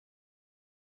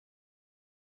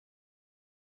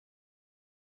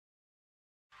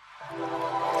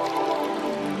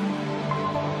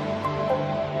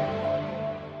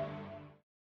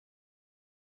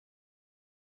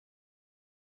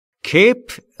Keep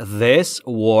this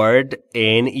word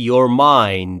in your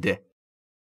mind.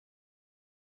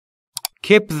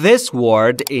 Keep this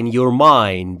word in your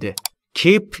mind.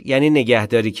 Keep یعنی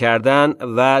نگهداری کردن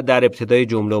و در ابتدای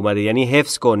جمله اومده یعنی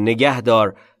حفظ کن،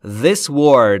 نگهدار. This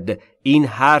word این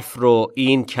حرف رو،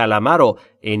 این کلمه رو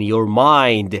in your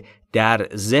mind در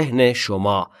ذهن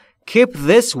شما. Keep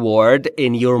this word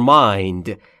in your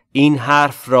mind. این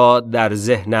حرف را در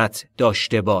ذهنت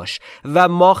داشته باش. و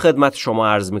ما خدمت شما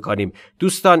عرض می‌کنیم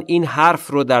دوستان این حرف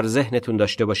رو در ذهنتون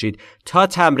داشته باشید تا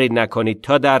تمرین نکنید،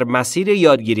 تا در مسیر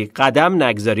یادگیری قدم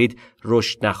نگذارید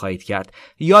رشد نخواهید کرد.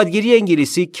 یادگیری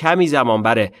انگلیسی کمی زمان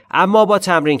بره، اما با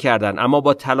تمرین کردن، اما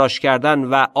با تلاش کردن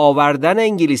و آوردن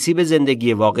انگلیسی به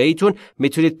زندگی واقعیتون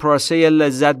میتونید پروسه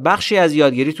لذت بخشی از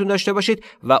یادگیریتون داشته باشید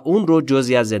و اون رو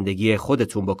جزئی از زندگی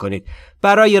خودتون بکنید.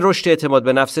 برای رشد اعتماد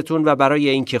به نفستون و برای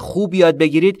اینکه خوب یاد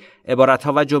بگیرید،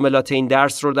 عبارت‌ها و جملات این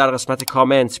درس رو در قسمت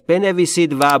کامنت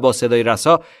بنویسید و با صدای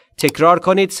رسا تکرار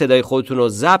کنید، صدای خودتون رو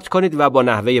ضبط کنید و با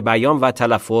نحوه بیان و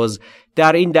تلفظ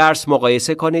در این درس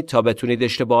مقایسه کنید تا بتونید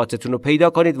اشتباهاتتون رو پیدا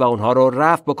کنید و اونها رو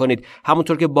رفع بکنید.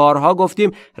 همونطور که بارها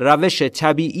گفتیم روش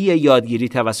طبیعی یادگیری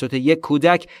توسط یک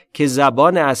کودک که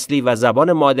زبان اصلی و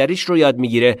زبان مادریش رو یاد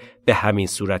میگیره به همین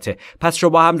صورته. پس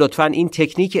شما هم لطفاً این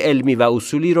تکنیک علمی و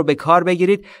اصولی رو به کار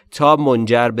بگیرید تا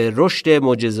منجر به رشد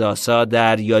معجزه‌آسا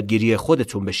در یادگیری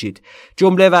خودتون بشید.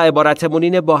 جمله و عبارتمون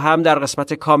اینه، با هم در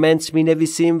قسمت کامنت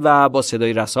می‌نویسیم و با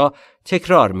صدای رسا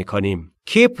تکرار می‌کنیم.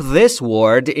 Keep this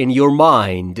word in your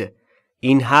mind.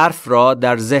 این حرف را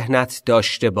در ذهنت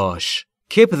داشته باش.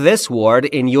 Keep this word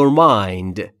in your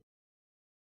mind.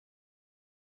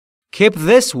 Keep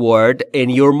this word in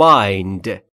your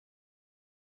mind.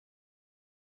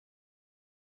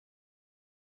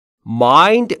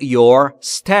 Mind your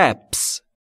steps.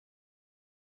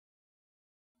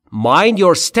 Mind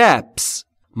your steps.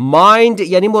 Mind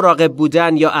یعنی مراقب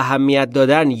بودن یا اهمیت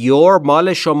دادن. Your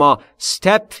مال شما.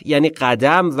 Step یعنی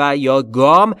قدم و یا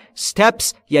گام.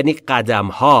 Steps یعنی قدم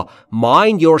ها.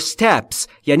 Mind your steps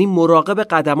یعنی مراقب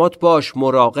قدمات باش،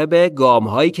 مراقب گام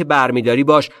هایی که برمیداری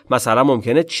باش. مثلا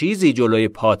ممکنه چیزی جلوی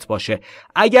پات باشه.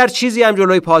 اگر چیزی هم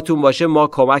جلوی پاتون باشه ما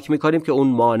کمک میکنیم که اون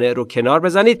مانع رو کنار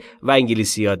بزنید و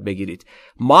انگلیسی یاد بگیرید.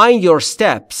 Mind your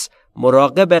steps.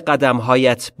 مراقب قدم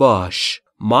هایت باش.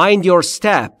 Mind your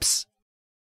steps.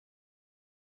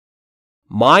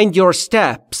 Mind your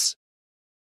steps.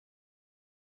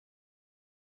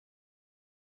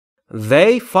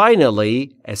 They finally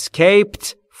escaped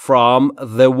from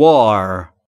the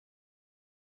war.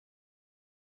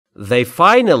 They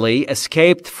finally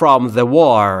escaped from the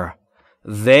war.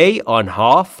 They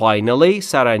آنها finally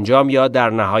سرانجام یا در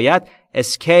نهایت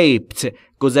escaped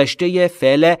گذشته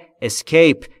فعل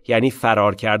escape یعنی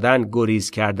فرار کردن،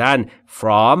 گریز کردن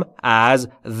from از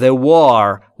the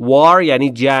war. war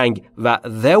یعنی جنگ و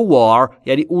the war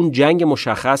یعنی اون جنگ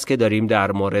مشخص که داریم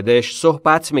در موردش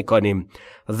صحبت میکنیم.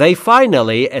 They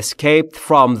finally escaped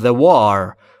from the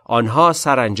war. آنها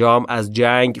سرانجام از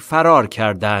جنگ فرار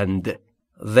کردند.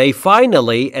 They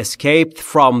finally escaped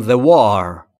from the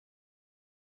war.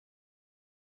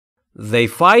 They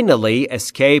finally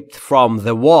escaped from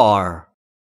the war.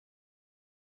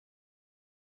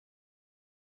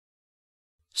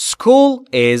 School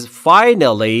is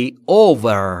finally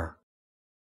over.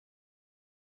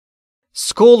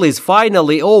 School is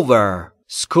finally over.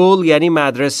 School یعنی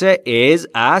مدرسه. is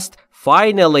است.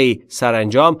 finally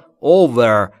سرانجام.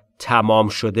 over تمام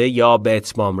شده یا به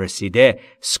اتمام رسیده.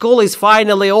 School is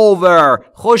finally over.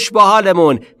 خوش به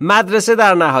حالمون. مدرسه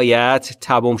در نهایت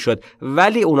تموم شد.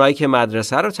 ولی اونایی که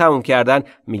مدرسه رو تموم کردن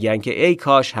میگن که ای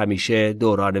کاش همیشه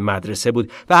دوران مدرسه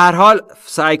بود. به هر حال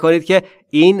سعی کنید که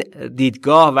این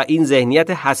دیدگاه و این ذهنیت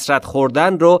حسرت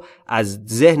خوردن رو از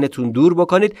ذهنتون دور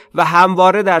بکنید و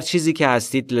همواره در چیزی که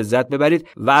هستید لذت ببرید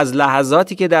و از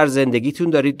لحظاتی که در زندگیتون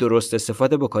دارید درست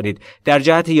استفاده بکنید. در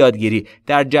جهت یادگیری،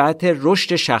 در جهت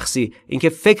رشد شخصی، اینکه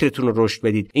فکرتون رو رشد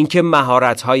بدید، اینکه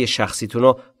مهارت‌های شخصیتون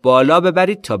رو بالا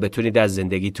ببرید تا بتونید از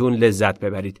زندگیتون لذت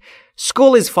ببرید.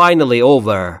 School is finally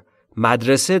over.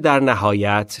 مدرسه در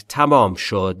نهایت تمام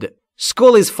شد.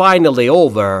 School is finally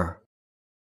over.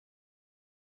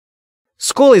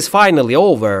 School is finally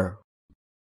over.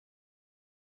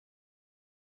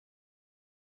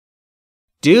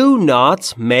 Do not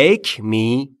make me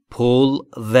pull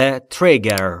the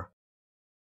trigger.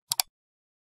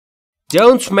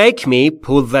 Don't make me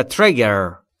pull the trigger.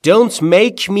 Don't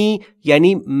make me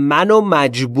یعنی منو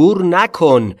مجبور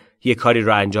نکن یه کاری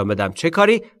رو انجام بدم. چه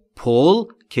کاری؟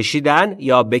 pull کشیدن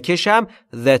یا بکشم.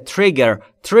 The trigger.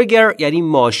 Trigger یعنی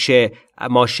ماشه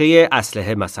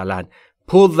اسلحه مثلا.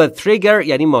 Pull the trigger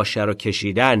یعنی ماشه رو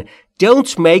کشیدن.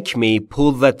 Don't make me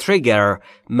pull the trigger.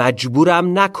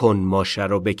 مجبورم نکن ماشه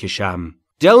رو بکشم.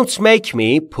 Don't make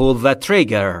me pull the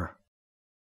trigger.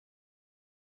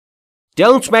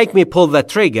 Don't make me pull the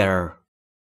trigger.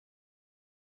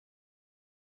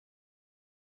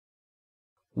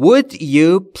 Would you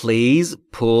please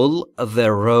pull the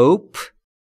rope?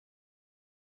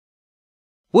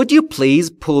 Would you please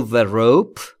pull the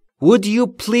rope? Would you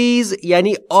please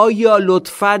یعنی آیا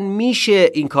لطفاً میشه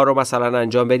این کار رو مثلا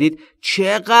انجام بدید؟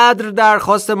 چقدر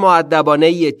درخواست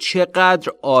مؤدبانه‌ایه،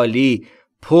 چقدر عالی.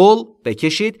 Pull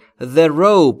بکشید. The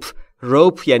rope.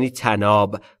 Rope یعنی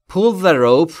طناب. Pull the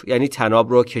rope یعنی طناب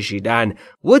رو کشیدن.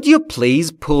 Would you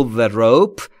please pull the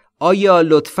rope? آیا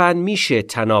لطفاً میشه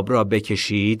طناب را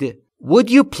بکشید؟ Would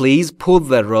you please pull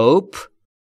the rope?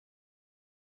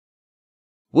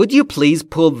 Would you please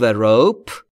pull the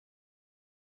rope?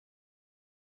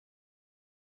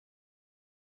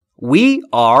 We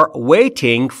are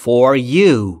waiting for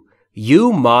you. You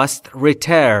must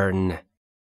return.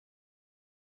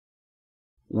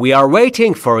 We are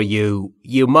waiting for you.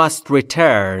 You must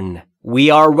return. We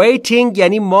are waiting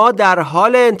یعنی ما در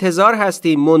حال انتظار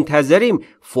هستیم، منتظریم.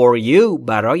 For you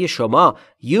برای شما.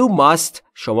 You must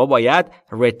شما باید.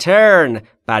 Return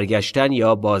برگشتن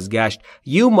یا بازگشت.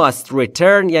 You must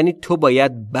return یعنی تو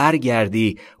باید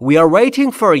برگردی. We are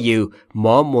waiting for you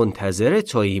ما منتظر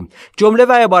توییم. جمله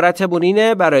و عبارت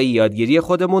بنینه برای یادگیری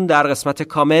خودمون در قسمت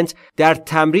کامنت در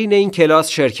تمرین این کلاس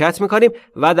شرکت میکنیم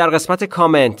و در قسمت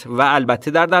کامنت و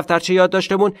البته در دفترچه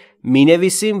یادداشتمون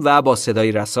مینویسیم و با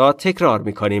صدای رسا تکرار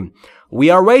میکنیم. We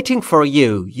are waiting for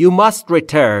you. You must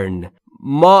return.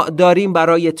 ما داریم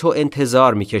برای تو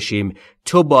انتظار میکشیم.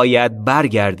 تو باید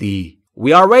برگردی.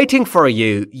 We are waiting for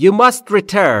you. You must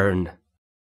return.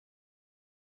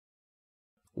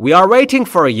 We are waiting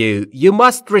for you. You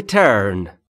must return.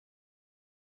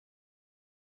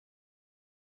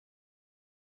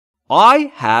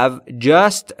 I have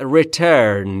just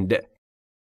returned.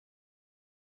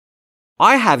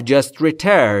 I have just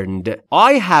returned.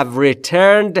 I have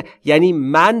returned یعنی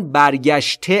من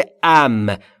برگشته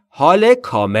ام. حال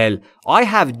کامل. I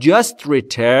have just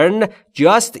returned.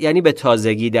 Just یعنی به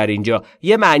تازگی در اینجا.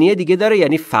 یه معنی دیگه داره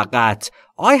یعنی فقط.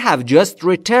 I have just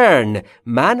returned.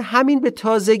 من همین به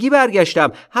تازگی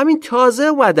برگشتم. همین تازه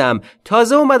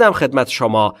اومدم خدمت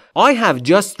شما. I have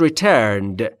just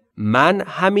returned. من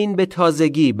همین به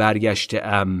تازگی برگشته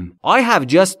ام. I have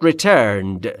just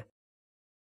returned.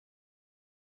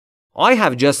 I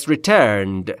have just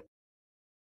returned.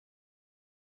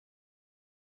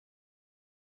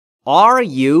 Are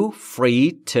you free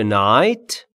tonight?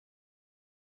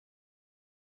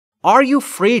 Are you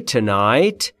free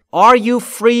tonight? Are you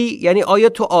free یعنی آیا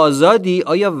تو آزادی؟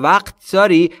 آیا وقت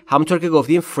داری؟ همونطور که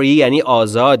گفتیم free یعنی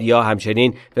آزاد یا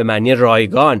همچنین به معنی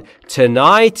رایگان.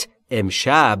 Tonight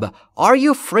امشب. Are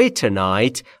you free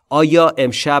tonight؟ آیا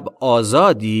امشب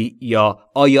آزادی یا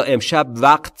آیا امشب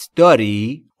وقت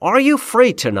داری؟ Are you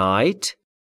free tonight?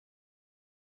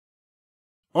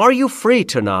 Are you free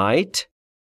tonight?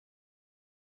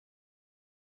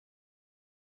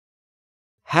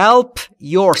 Help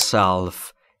yourself.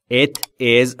 It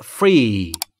is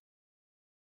free.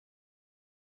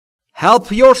 Help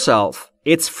yourself.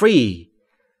 It's free.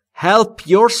 Help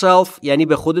yourself یعنی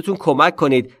به خودتون کمک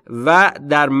کنید و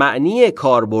در معنی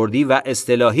کاربردی و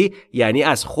اصطلاحی یعنی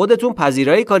از خودتون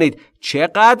پذیرایی کنید.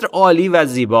 چقدر عالی و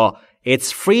زیبا.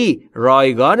 It's free.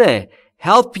 رایگانه.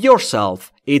 Help yourself.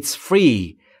 It's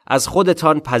free. از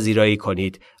خودتان پذیرایی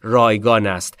کنید. رایگان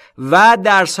است. و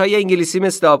درسهای انگلیسی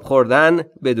مثل آب خوردن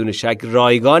بدون شک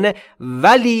رایگانه.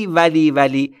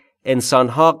 ولی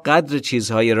انسان‌ها قدر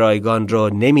چیزهای رایگان رو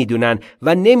نمیدونن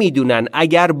و نمیدونن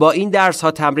اگر با این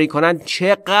درس‌ها تمرین کنن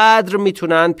چقدر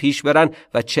میتونن پیش برن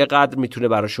و چقدر میتونه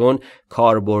براشون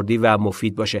کاربردی و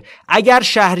مفید باشه. اگر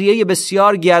شهریه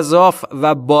بسیار گزاف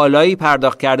و بالایی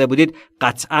پرداخت کرده بودید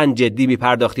قطعاً جدی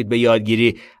میپرداختید به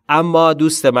یادگیری. اما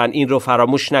دوست من این رو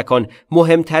فراموش نکن.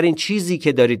 مهمترین چیزی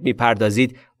که دارید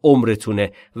میپردازید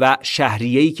عمرتونه و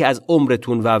شهریه‌ای که از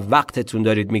عمرتون و وقتتون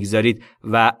دارید میگذارید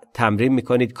و تمرین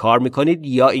میکنید، کار میکنید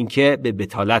یا اینکه به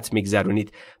بتالت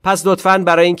میگذرونید. پس لطفاً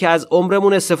برای اینکه از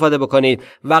عمرمون استفاده بکنید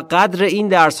و قدر این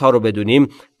درس ها رو بدونیم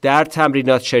در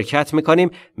تمرینات شرکت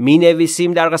میکنیم،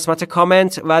 مینویسیم در قسمت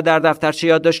کامنت و در دفترچه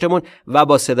یادداشتمون و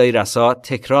با صدای رسا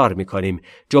تکرار میکنیم.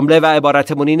 جمله و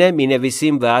عبارتمون اینه،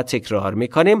 مینویسیم و تکرار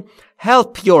میکنیم.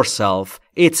 Help yourself.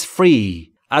 It's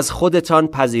free. از خودتان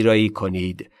پذیرایی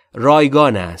کنید.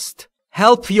 رایگان است.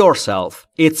 Help yourself.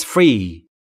 It's free.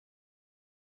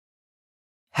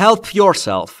 Help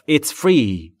yourself. It's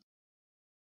free.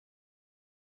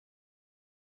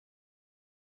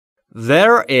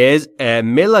 There is a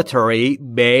military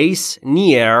base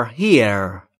near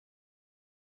here.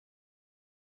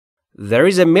 There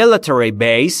is a military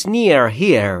base near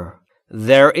here.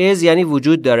 There is یعنی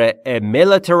وجود داره. A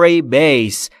military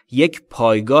base یک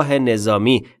پایگاه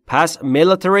نظامی. پس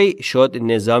military شد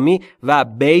نظامی و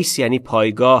base یعنی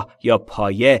پایگاه یا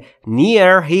پایه.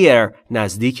 Near here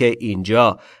نزدیک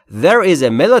اینجا. There is a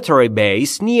military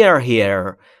base near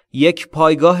here. یک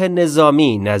پایگاه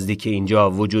نظامی نزدیک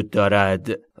اینجا وجود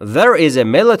دارد. There is a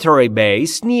military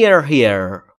base near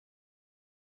here.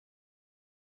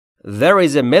 There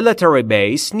is a military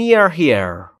base near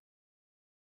here.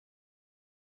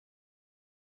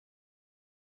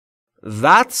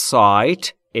 That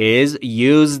site is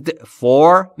used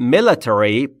for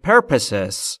military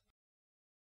purposes.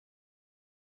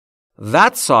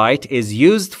 That site is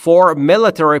used for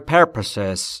military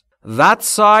purposes. That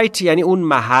site یعنی اون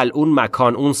محل، اون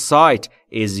مکان، اون site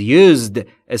is used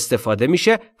استفاده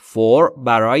میشه for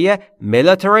برای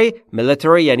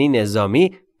military یعنی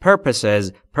نظامی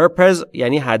purposes purpose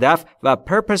یعنی هدف و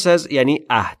purposes یعنی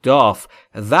اهداف.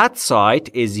 That site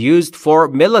is used for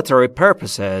military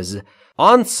purposes.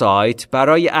 آن سایت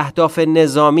برای اهداف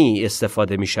نظامی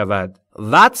استفاده می شود.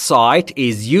 That site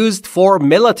is used for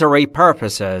military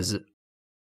purposes.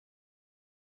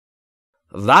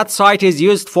 That site is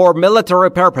used for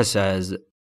military purposes.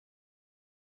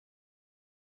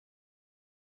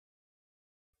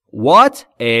 What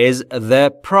is the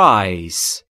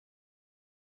price?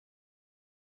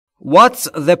 What's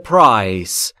the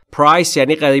price? Price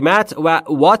یعنی قیمت و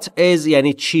what is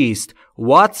یعنی چیست.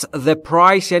 What's the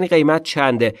price یعنی قیمت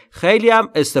چنده. خیلی هم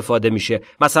استفاده میشه.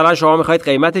 مثلا شما میخواید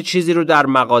قیمت چیزی رو در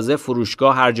مغازه،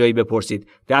 فروشگاه، هر جایی بپرسید.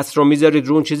 دست رو میذارید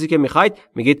رو اون چیزی که میخواید،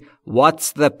 میگید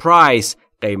What's the price؟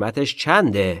 قیمتش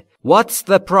چنده. What's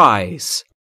the price?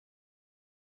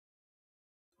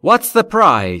 What's the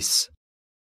price?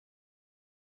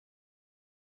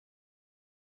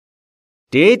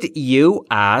 Did you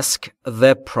ask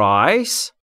the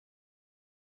price?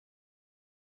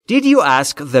 Did you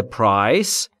ask the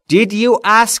price? Did you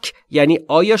ask یعنی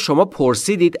آیا شما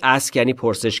پرسیدید. ask یعنی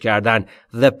پرسش کردن.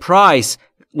 The price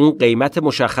اون قیمت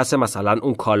مشخص مثلا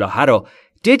اون کالاها رو.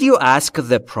 Did you ask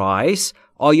the price?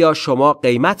 آیا شما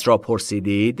قیمت را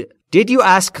پرسیدید. Did you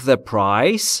ask the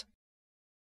price?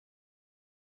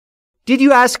 Did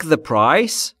you ask the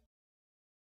price?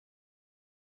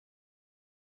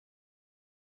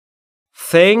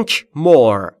 Think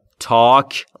more, talk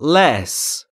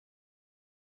less.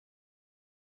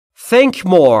 Think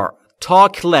more,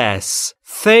 talk less.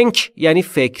 Think یعنی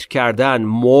فکر کردن.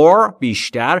 More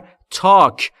بیشتر.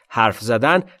 Talk حرف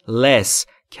زدن. Less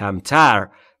کمتر.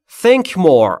 Think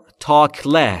more, talk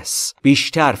less.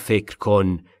 بیشتر فکر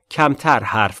کن. کمتر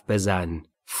حرف بزن.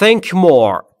 Think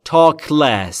more, talk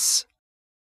less.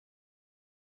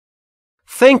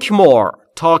 Think more,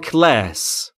 talk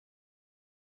less.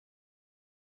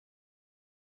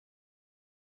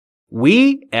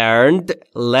 We earned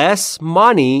less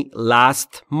money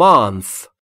last month.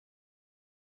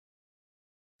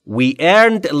 We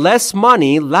earned less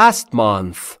money last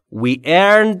month. We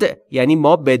earned یعنی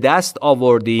ما به دست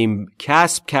آوردیم،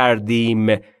 کسب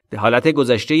کردیم. حالت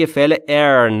گذشته فعل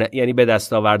earn یعنی به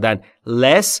دست آوردن.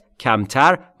 less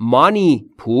کمتر. money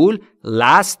پول.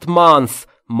 last month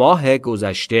ماه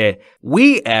گذشته.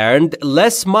 We earned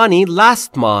less money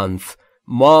last month.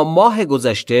 ما ماه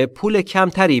گذشته پول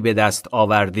کمتری به دست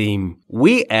آوردیم.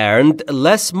 We earned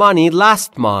less money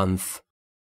last month.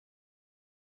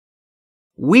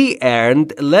 We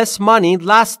earned less money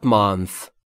last month.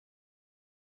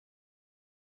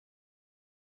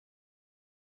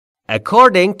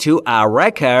 According to our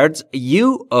records,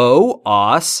 you owe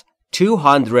us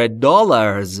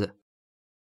 $200.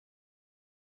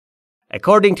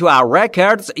 According to our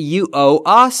records, you owe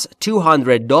us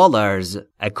 $200.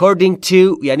 According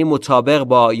to یعنی مطابق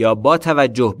با یا با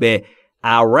توجه به.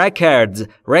 Our records.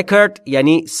 Record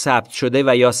یعنی ثبت شده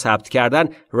و یا ثبت کردن.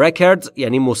 Records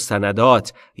یعنی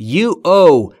مستندات. You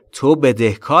owe تو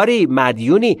بدهکاری،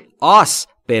 مدیونی. Us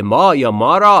به ما یا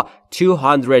ما را.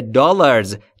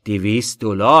 $200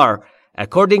 $200.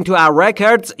 According to our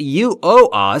records, you owe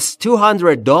us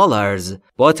 $200.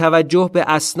 با توجه به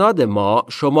اسناد ما،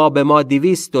 شما به ما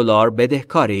 $200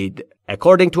 بدهکارید.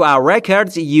 According to our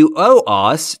records, you owe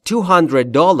us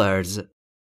 $200.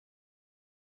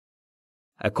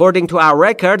 According to our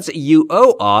records, you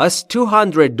owe us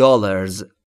 $200.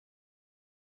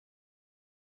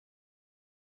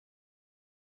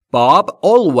 Bob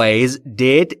always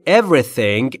did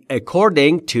everything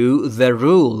according to the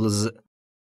rules.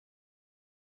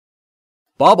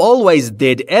 Bob always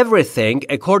did everything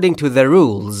according to the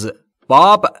rules.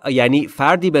 باب یعنی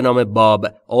فردی به نام باب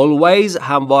always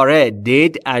همواره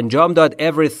did انجام داد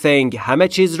everything همه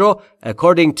چیز رو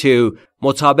according to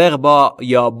مطابق با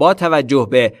یا با توجه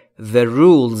به the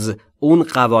rules اون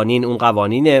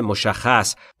قوانین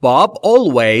مشخص. Bob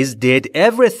always did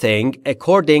everything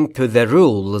according to the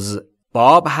rules.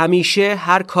 باب همیشه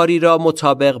هر کاری را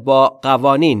مطابق با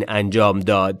قوانین انجام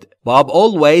داد. Bob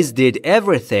always did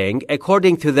everything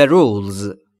according to the rules.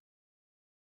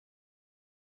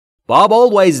 Bob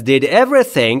always did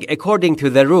everything according to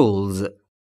the rules.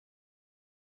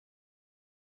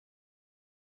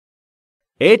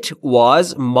 It was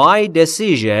my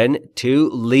decision to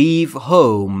leave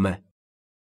home.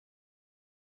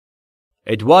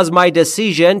 It was my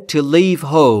decision to leave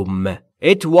home.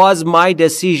 It was my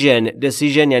decision.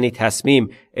 Decision یعنی تصمیم.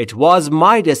 It was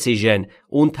my decision.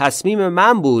 اون تصمیم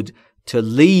من بود. To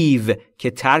leave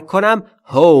که ترک کنم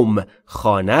home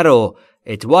خانه رو.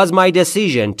 It was my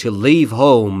decision to leave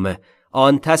home.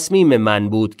 آن تصمیم من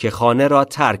بود که خانه را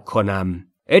ترک کنم.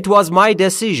 It was my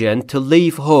decision to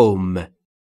leave home.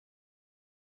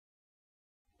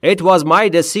 It was my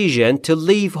decision to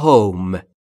leave home.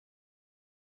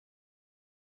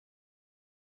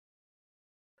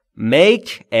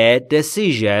 Make a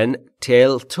decision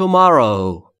till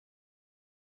tomorrow.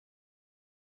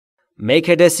 Make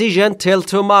a decision till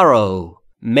tomorrow.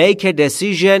 Make a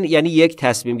decision یعنی یک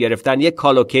تصمیم گرفتن. یک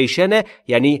کالوکیشن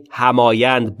یعنی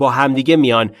همایند با همدیگه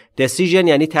میان. Decision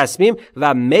یعنی تصمیم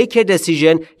و make a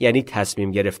decision یعنی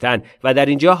تصمیم گرفتن و در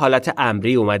اینجا حالت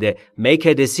امری اومده. Make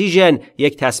a decision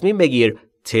یک تصمیم بگیر.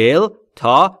 Till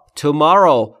تا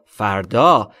tomorrow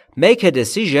فردا. Make a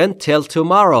decision till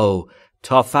tomorrow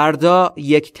تا فردا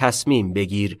یک تصمیم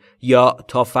بگیر یا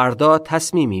تا فردا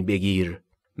تصمیمی بگیر.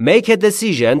 Make a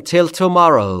decision till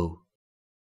tomorrow.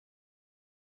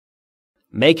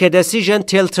 Make a decision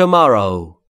till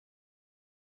tomorrow.